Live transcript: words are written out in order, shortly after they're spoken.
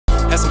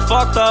and some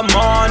fucked up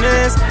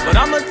mornings, but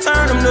I'ma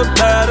turn them to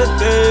better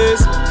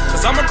days.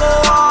 Cause I'ma go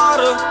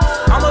harder,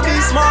 I'ma be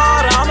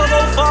smarter, I'ma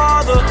go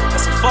farther.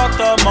 And some fucked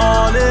up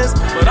mornings,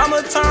 but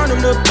I'ma turn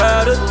them to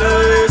better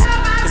days.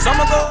 Cause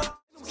I'ma go.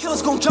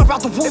 Killers gon' jump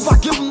out the roof. If I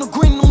give them the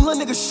green, them little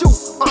niggas shoot.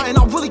 And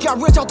I really got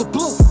rich out the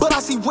blue, but I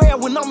see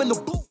red when I'm in the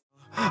booth.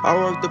 I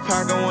worked the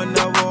pack, I went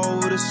never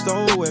over the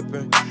stove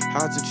whipping.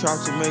 Had to trap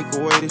to make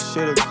a way, this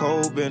shit a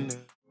cold bending.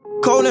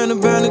 Cold and the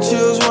bandit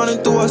chills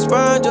running through our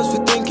spine just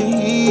for thinking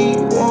he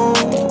won't.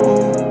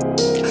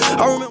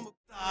 I remember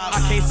I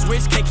can't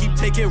switch, can't keep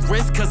taking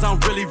risks cause I'm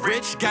really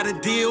rich. Got a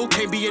deal,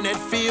 can't be in that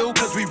field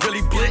cause we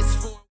really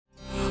blitz.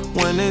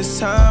 When it's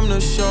time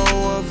to show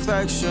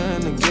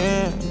affection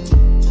again.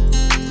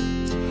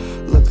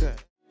 Look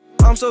at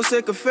I'm so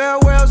sick of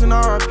farewells and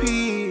RIP.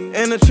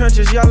 In the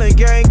trenches yelling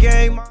gang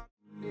gang.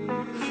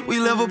 We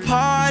live a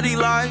party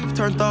life,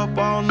 turned up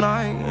all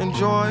night,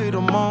 enjoy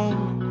the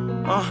moment.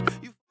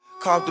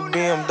 Copped the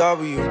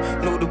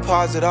BMW, new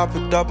deposit, I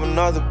picked up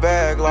another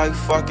bag. Like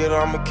fuck it,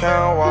 I'ma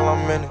count while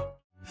I'm in it.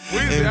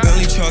 In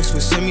Bentley trucks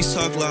with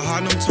semi-suckler,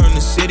 hot them turn the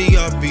city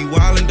up. Be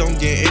wildin', don't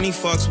get any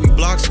fucks, we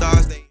block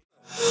stars.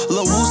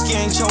 Lil' Wooski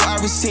ain't your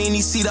average teen,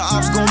 he see the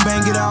ops gon'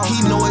 bang it out.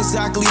 He know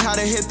exactly how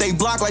to hit they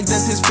block like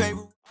that's his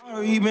favorite.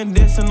 He been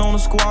dancing on the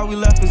squad, we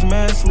left his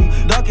man sleep.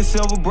 Ducking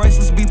silver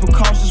bracelets, be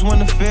precautious when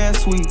the fair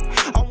sweep.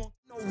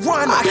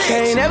 I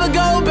can't ever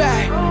go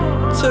back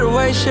to the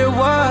way shit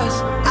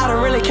was. I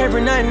don't really care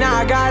for nothing, now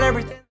I got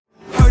everything.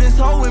 Heard this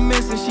hoe went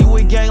missing, she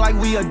with gang like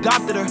we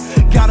adopted her.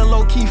 Got a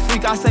low-key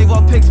freak, I save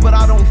her pics but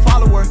I don't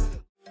follow her.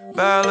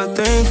 Bad little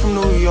thing from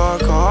New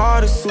York, her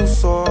heart is too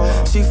sore.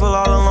 She feel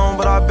all alone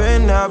but I've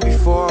been there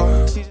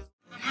before. She just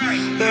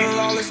little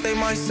lawless, they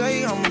might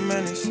say I'm a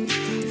menace.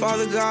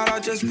 Father God, I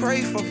just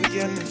pray for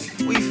forgiveness.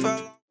 We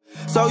fell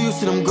so used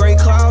to them gray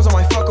clouds, I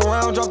might fuck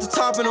around, drop the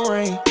top in the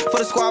rain. For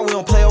the squad, we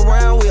don't play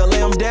around, we'll lay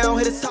them down,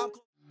 hit the top.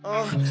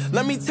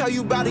 Let me tell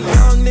you about a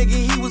young nigga,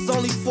 he was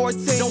only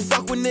 14. Don't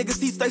fuck with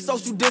niggas, he stay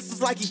social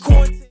distance like he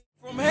quarantined.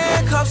 From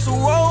handcuffs to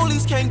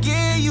rollies, can't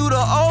give you the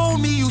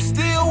old me. You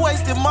still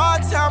wasting my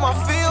time, I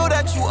feel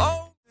that you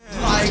owe.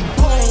 Like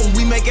boom,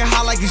 we make it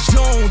hot like it's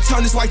June.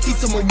 Turn this white tee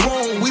to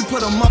maroon, we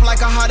put them up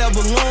like a hot air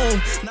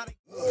balloon.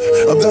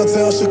 I'm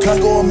downtown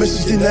Chicago on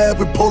Mission, G-Nab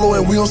with Polo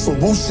and we on some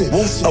woo shit.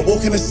 I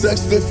woke in the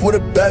sex fifth with a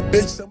bad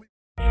bitch.